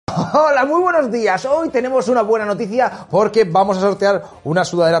Hola, muy buenos días. Hoy tenemos una buena noticia porque vamos a sortear una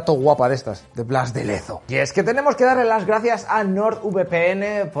sudadera todo guapa de estas, de Blas de Lezo. Y es que tenemos que darle las gracias a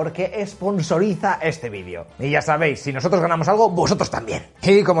NordVPN porque sponsoriza este vídeo. Y ya sabéis, si nosotros ganamos algo, vosotros también.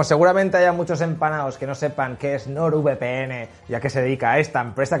 Y como seguramente haya muchos empanados que no sepan qué es NordVPN y a qué se dedica a esta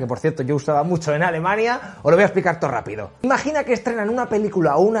empresa, que por cierto yo usaba mucho en Alemania, os lo voy a explicar todo rápido. Imagina que estrenan una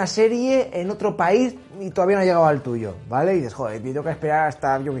película o una serie en otro país y todavía no ha llegado al tuyo, ¿vale? Y dices, joder, tengo que esperar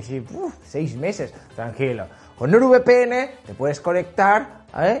hasta, yo que sé, 6 meses. Tranquilo. Con NordVPN te puedes conectar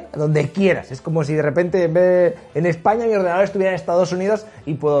donde quieras. Es como si de repente en España mi ordenador estuviera en Estados Unidos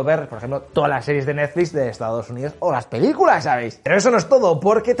y puedo ver, por ejemplo, todas las series de Netflix de Estados Unidos o las películas, ¿sabéis? Pero eso no es todo,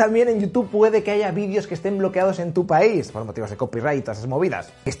 porque también en YouTube puede que haya vídeos que estén bloqueados en tu país por motivos de copyright y todas esas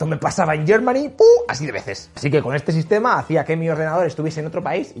movidas. Esto me pasaba en Germany, así de veces. Así que con este sistema hacía que mi ordenador estuviese en otro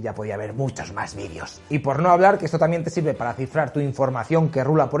país y ya podía ver muchos más vídeos. Y por no hablar que esto también te sirve para cifrar tu información que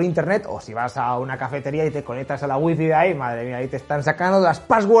rula por internet, o si vas a una cafetería y te conectas a la wifi de ahí, madre mía, ahí te están sacando las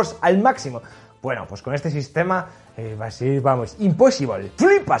passwords al máximo. Bueno, pues con este sistema va a ser, vamos, imposible.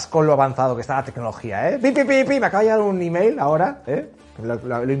 Flipas con lo avanzado que está la tecnología, ¿eh? Me acaba de llegar un email ahora,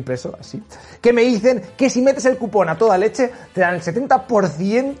 lo he impreso así, que me dicen que si metes el cupón a toda leche te dan el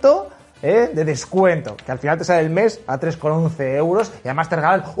 70% de descuento, que al final te sale el mes a 3,11 euros y además te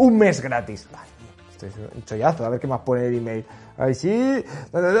regalan un mes gratis. Vale, esto es un chollazo, a ver qué más pone el email. Ahí sí.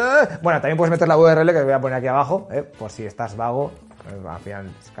 Bueno, también puedes meter la URL que voy a poner aquí abajo, por si estás vago. Al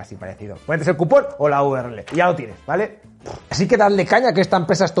final es casi parecido. Metes el cupón o la URL y ya lo tienes, ¿vale? Así que dadle caña que esta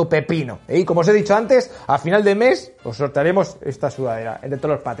empresa es tu pepino. Y como os he dicho antes, a final de mes os sortearemos esta sudadera entre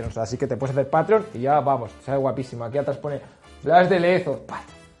todos los Patreons. Así que te puedes hacer Patreon y ya vamos, sale guapísimo. Aquí atrás pone Blas de Lezo.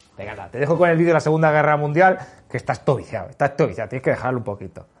 Venga, te dejo con el vídeo de la Segunda Guerra Mundial, que estás todo viciado, tienes que dejarlo un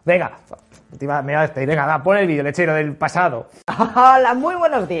poquito. Venga, me voy a despedir. Venga, pon el vídeo, lechero, del pasado. Hola, muy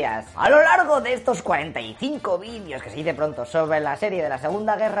buenos días. A lo largo de estos 45 vídeos que se dice pronto sobre la serie de la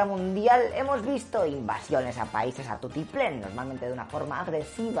Segunda Guerra Mundial, hemos visto invasiones a países a tutiplén, normalmente de una forma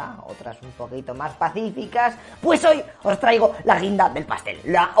agresiva, otras un poquito más pacíficas. Pues hoy os traigo la guinda del pastel,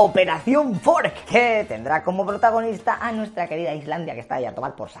 la Operación Fork, que tendrá como protagonista a nuestra querida Islandia, que está ahí a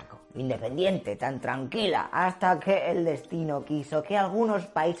tomar por saco. Independiente, tan tranquila, hasta que el destino quiso que algunos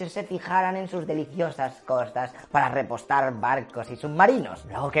países se fijaran en sus deliciosas costas para repostar barcos y submarinos.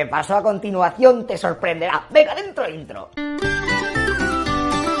 Lo que pasó a continuación te sorprenderá. ¡Venga, dentro intro!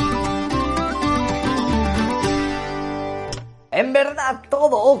 En verdad,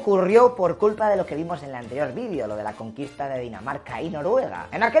 todo ocurrió por culpa de lo que vimos en el anterior vídeo, lo de la conquista de Dinamarca y Noruega.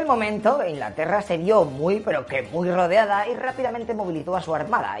 En aquel momento, Inglaterra se vio muy, pero que muy rodeada y rápidamente movilizó a su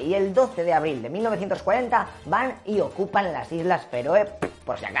armada. Y el 12 de abril de 1940 van y ocupan las islas Feroe,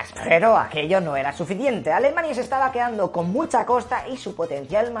 por si acaso. Pero aquello no era suficiente. Alemania se estaba quedando con mucha costa y su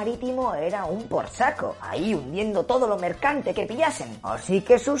potencial marítimo era un por saco, ahí hundiendo todo lo mercante que pillasen. Así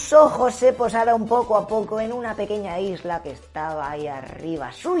que sus ojos se posaron poco a poco en una pequeña isla que estaba ahí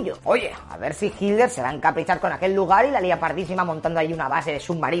arriba suyo. Oye, a ver si Hitler se va a encaprichar con aquel lugar y la lía pardísima montando ahí una base de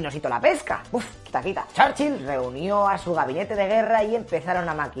submarinos y toda la pesca. Quita. Churchill reunió a su gabinete de guerra y empezaron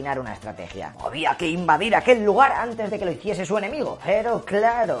a maquinar una estrategia. Había que invadir aquel lugar antes de que lo hiciese su enemigo. Pero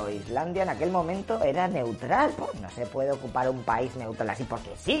claro, Islandia en aquel momento era neutral. No se puede ocupar un país neutral así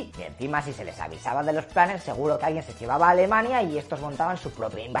porque sí. Y encima, si se les avisaba de los planes, seguro que alguien se llevaba a Alemania y estos montaban su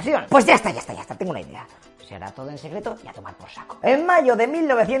propia invasión. Pues ya está, tengo una idea. Se hará todo en secreto y a tomar por saco. En mayo de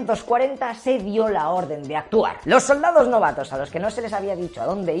 1940 se dio la orden de actuar. Los soldados novatos, a los que no se les había dicho a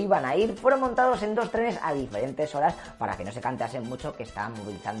dónde iban a ir, fueron montados en 2 trenes a diferentes horas para que no se cantasen mucho que estaban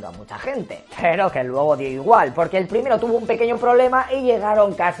movilizando a mucha gente. Pero que luego dio igual, porque el primero tuvo un pequeño problema y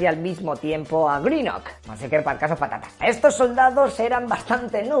llegaron casi al mismo tiempo a Greenock. Así que para el caso patatas. Estos soldados eran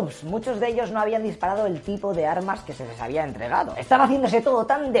bastante noobs. Muchos de ellos no habían disparado el tipo de armas que se les había entregado. Estaba haciéndose todo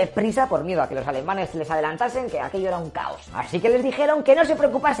tan deprisa por miedo a que los alemanes les adelantasen que aquello era un caos. Así que les dijeron que no se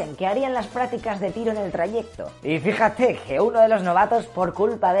preocupasen, que harían las prácticas de tiro en el trayecto. Y fíjate que uno de los novatos, por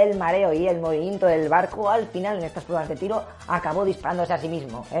culpa del mareo y el movimiento del barco, al final en estas pruebas de tiro acabó disparándose a sí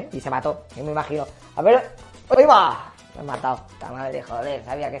mismo, y se mató. Y me imagino, a ver, ¡ahí va! Me he matado. Esta madre, joder,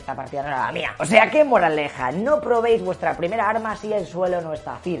 sabía que esta partida no era la mía. O sea, qué moraleja, no probéis vuestra primera arma si el suelo no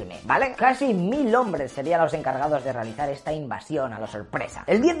está firme, ¿vale? Casi 1000 hombres serían los encargados de realizar esta invasión a lo sorpresa.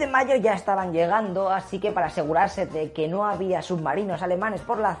 El 10 de mayo ya estaban llegando, así que para asegurarse de que no había submarinos alemanes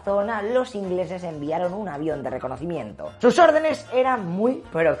por la zona, los ingleses enviaron un avión de reconocimiento. Sus órdenes eran muy,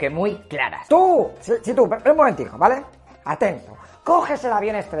 pero que muy claras. Tú, sí, tú, un momentico, ¿vale? atento. Coges el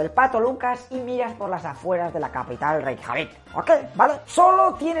avión este del Pato Lucas y miras por las afueras de la capital Reykjavik. ¿Ok? ¿Vale?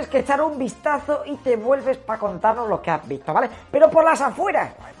 Solo tienes que echar un vistazo y te vuelves para contarnos lo que has visto, ¿vale? Pero por las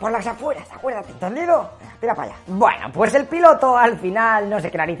afueras, acuérdate, ¿entendido? Tira para allá. Bueno, pues el piloto al final, no sé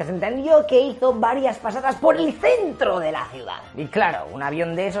qué narices entendió, que hizo varias pasadas por el centro de la ciudad. Y claro, un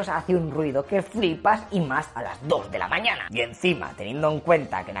avión de esos hace un ruido que flipas y más a las 2 de la mañana. Y encima, teniendo en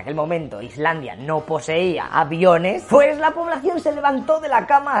cuenta que en aquel momento Islandia no poseía aviones, pues la población se levantó de la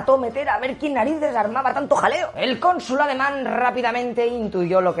cama a todo meter a ver quién narices armaba tanto jaleo. El cónsul alemán rápidamente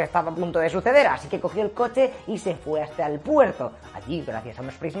intuyó lo que estaba a punto de suceder, así que cogió el coche y se fue hasta el puerto. Allí, gracias a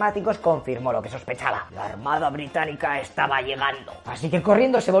unos prismáticos, confirmó lo que sospechaba. La armada británica estaba llegando. Así que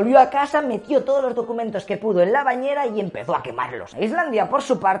corriendo se volvió a casa, metió todos los documentos que pudo en la bañera y empezó a quemarlos. Islandia, por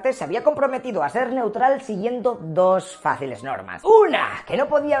su parte, se había comprometido a ser neutral siguiendo 2 fáciles normas. Una, que no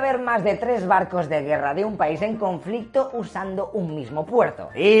podía haber más de 3 barcos de guerra de un país en conflicto usando un mismo puerto.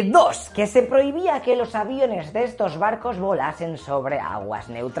 Y 2, que se prohibía que los aviones de estos barcos volasen sobre aguas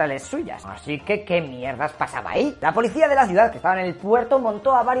neutrales suyas. Así que, ¿qué mierdas pasaba ahí? La policía de la ciudad, que estaba en el puerto,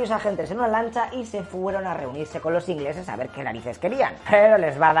 montó a varios agentes en una lancha y se fueron a reunirse con los ingleses a ver qué narices querían. Pero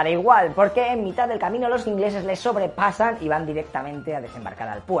les va a dar igual, porque en mitad del camino los ingleses les sobrepasan y van directamente a desembarcar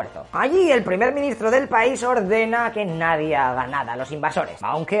al puerto. Allí el primer ministro del país ordena que nadie haga nada a los invasores,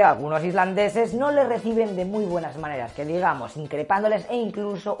 aunque algunos islandeses no le reciben de muy buenas maneras, que digamos, increpándoles, e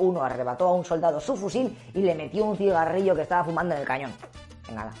incluso uno arrebató a un soldado su fusil y le metió un cigarrillo que estaba fumando en el cañón.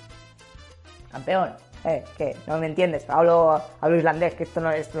 Venga, campeón. ¿Qué? No me entiendes, hablo islandés, que esto no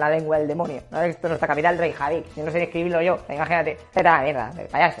es la lengua del demonio, no, esto no es nuestra capital, Reykjavik, yo no sé ni escribirlo yo, imagínate, mierda,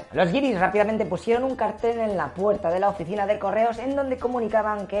 payaso. Los guiris rápidamente pusieron un cartel en la puerta de la oficina de correos en donde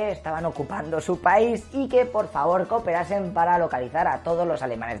comunicaban que estaban ocupando su país y que por favor cooperasen para localizar a todos los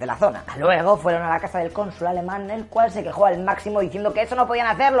alemanes de la zona. Luego fueron a la casa del cónsul alemán, el cual se quejó al máximo diciendo que eso no podían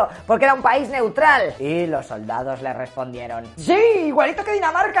hacerlo porque era un país neutral. Y los soldados le respondieron: ¡sí, igualito que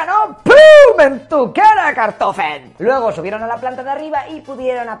Dinamarca, ¿no? ¡Pum! ¡En tu cara, Kartoffeln! Luego subieron a la planta de arriba y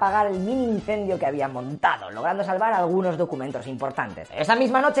pudieron apagar el mini incendio que habían montado, logrando salvar algunos documentos importantes. Esa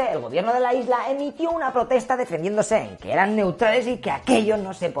misma noche, el gobierno de la isla emitió una protesta defendiéndose en que eran neutrales y que aquello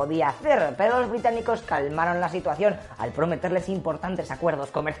no se podía hacer, pero los británicos calmaron la situación al prometerles importantes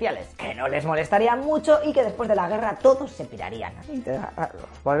acuerdos comerciales, que no les molestarían mucho y que después de la guerra todos se pirarían.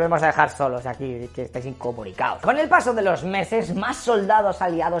 Volvemos a dejar solos aquí, que estáis incomunicados. Con el paso de los meses, más soldados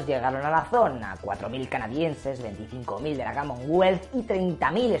aliados llegaron a la zona, 4.000 canadienses, 25.000 de la Commonwealth y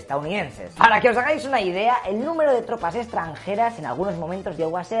 30.000 estadounidenses. Para que os hagáis una idea, el número de tropas extranjeras en algunos momentos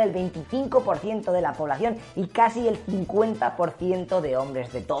llegó a ser el 25% de la población y casi el 50% de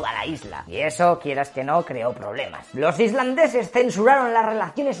hombres de toda la isla. Y eso, quieras que no, creó problemas. Los islandeses censuraron las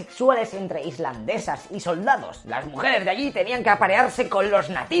relaciones sexuales entre islandesas y soldados. Las mujeres de allí tenían que aparearse con los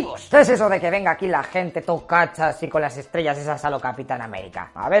nativos. ¿Qué es eso de que venga aquí la gente tocachas y con las estrellas esas a lo Capitán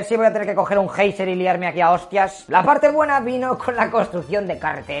América? A ver si voy a tener que coger un geyser y liarme aquí a hostias. La parte buena vino con la construcción de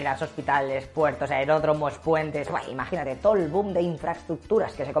carreteras, hospitales, puertos, aeródromos, puentes. Buah, imagínate todo el boom de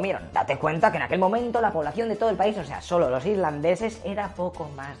infraestructuras que se comieron. Date cuenta que en aquel momento la población de todo el país, o sea, solo los islandeses, era poco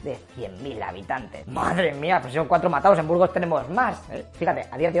más de 100.000 habitantes. Madre mía, pues son 4 matados, en Burgos tenemos más. Fíjate,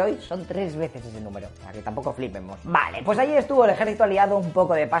 a día de hoy son 3 veces ese número, o sea que tampoco flipemos. Vale, pues allí estuvo el ejército aliado un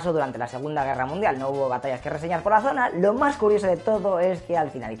poco de paso durante la Segunda Guerra Mundial. No hubo batallas que reseñar por la zona. Lo más curioso de todo es que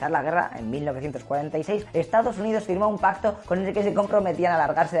al finalizar la guerra, en 1946, Estados Unidos firmó un pacto con el que se comprometían a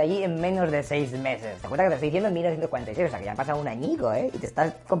largarse de allí en menos de 6 meses. ¿Te cuenta que te estoy diciendo en 1946? O sea que ya ha pasado un añico, Y te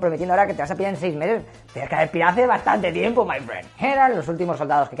estás comprometiendo ahora que te vas a pillar en 6 meses. Tienes que haber pirado hace bastante tiempo, my friend. Eran los últimos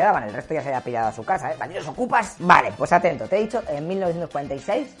soldados que quedaban, el resto ya se había pillado a su casa, ¿Bandidos ocupas? Vale, pues atento, te he dicho en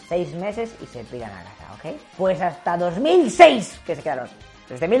 1946, 6 meses y se piran a casa, ¿ok? Pues hasta 2006 que se quedaron.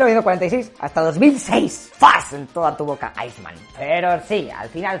 Desde 1946 hasta 2006. ¡Fas! En toda tu boca, Iceman. Pero sí, al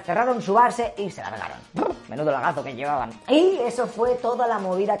final cerraron su base y se largaron. Menudo lagazo que llevaban. Y eso fue toda la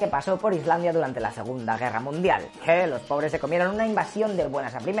movida que pasó por Islandia durante la Segunda Guerra Mundial. Que los pobres se comieron una invasión de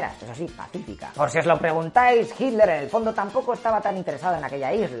buenas a primeras, eso sí, pacífica. Por si os lo preguntáis, Hitler en el fondo tampoco estaba tan interesado en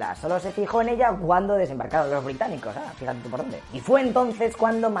aquella isla. Solo se fijó en ella cuando desembarcaron los británicos. Fíjate tú por dónde. Y fue entonces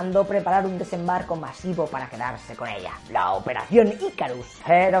cuando mandó preparar un desembarco masivo para quedarse con ella. La Operación Icarus.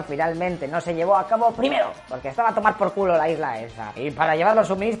 Pero finalmente no se llevó a cabo, primero, porque estaba a tomar por culo la isla esa, y para llevar los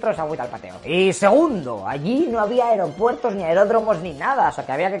suministros agüita al pateo. Y segundo, allí allí no había aeropuertos, ni aeródromos, ni nada, o sea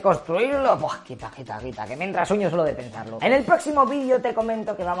que había que construirlo. Buah, quita, que me entra sueño solo de pensarlo. En el próximo vídeo te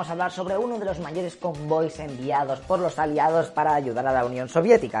comento que vamos a hablar sobre uno de los mayores convoys enviados por los aliados para ayudar a la Unión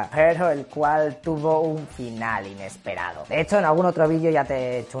Soviética, pero el cual tuvo un final inesperado. De hecho, en algún otro vídeo ya te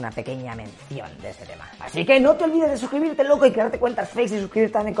he hecho una pequeña mención de ese tema. Así que no te olvides de suscribirte, loco, y crearte cuentas fakes y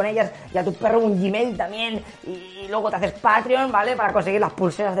suscribirte también con ellas, y a tu perro un Gmail también, y luego te haces Patreon, ¿vale? Para conseguir las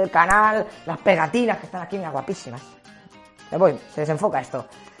pulseras del canal, las pegatinas que están aquí, mira, guapísimas. Me voy, se desenfoca esto.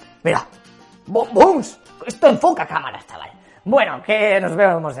 Mira, ¡booms! Esto enfoca cámaras, chaval. Bueno, que nos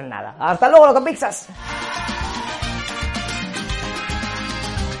vemos en nada. ¡Hasta luego, loco pixas!